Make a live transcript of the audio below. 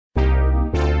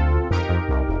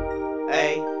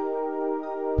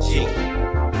A-G.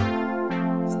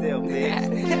 Still, bitch.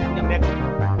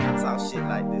 I talk shit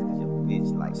like this cause your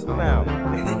bitch like smile.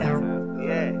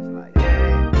 Yeah, like,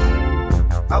 yeah.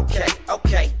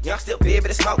 Okay, young still baby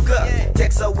to smoke up.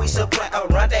 Text so we should plan a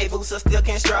rendezvous so still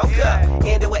can stroke up.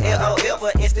 Ended with LOL,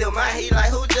 but in still my he like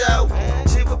who Joe?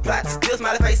 She replied to still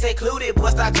smiley face included. Boy,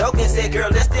 stop joking, said girl,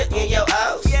 let's still in your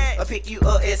house. I pick you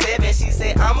up at 7, she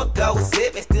said I'ma go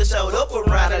 7. Still showed up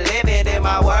around 11, in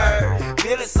my word.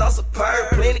 Feeling so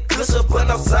superb, plenty cushion, but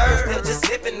no serve. Still just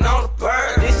sipping on the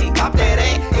bird. Then she popped that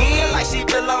ass in like she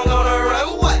belong on a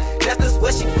runway. That's just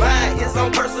what she find, his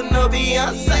own personal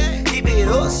Beyonce. Keep it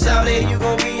up, shout it, you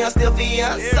gon' be on still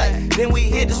fiance. Then we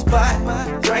hit the spot,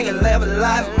 drink and laugh a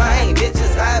lot, man.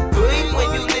 Bitches I breathe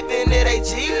when you living at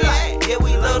AG life. Yeah,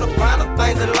 we love the finer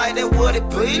things in life, that what it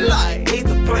be like. Need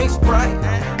the pink Sprite,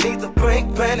 need the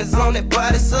pink panties on that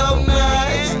body so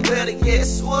nice. Better yet,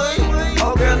 sweet.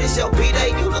 Oh girl, it's your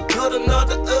B-Day, you look good enough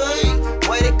to eat.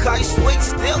 Way they call you sweet,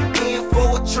 still in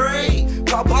for a treat.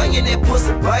 Pop onion that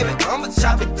pussy, baby, I'ma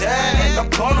chop it down. I'm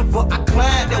carnivore, I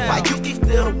climb, that's why you keep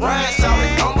still around. Sorry,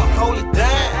 I'ma hold it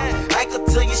down. Anchor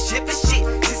to your ship and shit.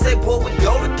 She say, boy, we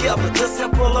go together, just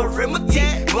simple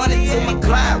arithmetic. Money to my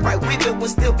client, right with it, we'll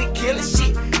still be killing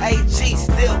shit. AG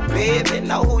still, baby,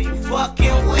 know who you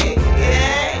fucking with,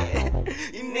 yeah.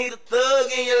 You need a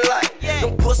thug in your life.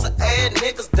 Them pussy ass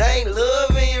niggas, they ain't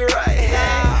loving you right.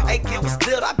 Hey, give a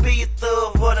still, I be your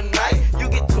thug for the night. You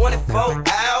get 24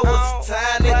 hours,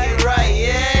 time to get right,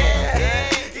 yeah.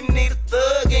 You need a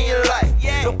thug in your life.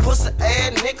 Them pussy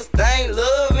ass niggas, they ain't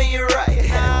loving you right.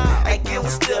 Hey, give a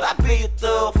still, I be your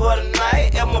thug for the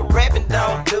night. And my rapping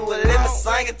don't do it, let me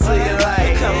sing it to you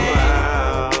like, come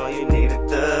on, you need a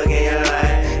thug in your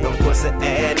life. Them pussy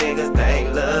ass niggas, they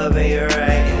ain't loving you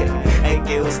right.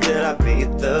 Give a still, I be a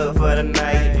thug for the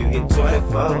night. You get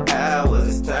 24 hours,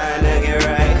 it's time to get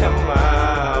right. Come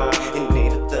on, you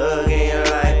need a thug in your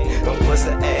life. Don't pussy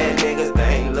ass niggas,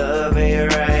 they ain't loving you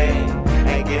right.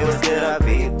 Ain't give a still, I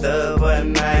be a thug for the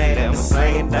night. I'm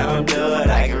singing, don't do it,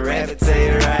 I can rap it to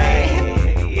you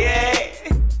right. Yeah,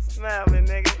 smile me,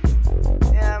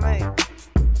 nigga. Yeah, I mean,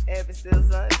 happy still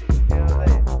Sunday. You know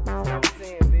what I'm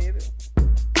saying, baby?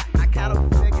 I kind of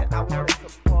figured I wanted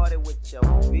to party with your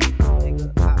beat.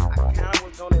 I kinda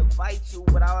was gonna invite you,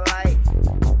 but I was like,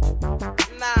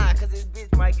 nah, cause this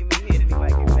bitch might get me hit and he might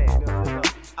get mad. You know what I'm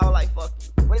saying? I was like, fuck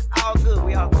you. But it's all good,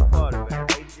 we all good.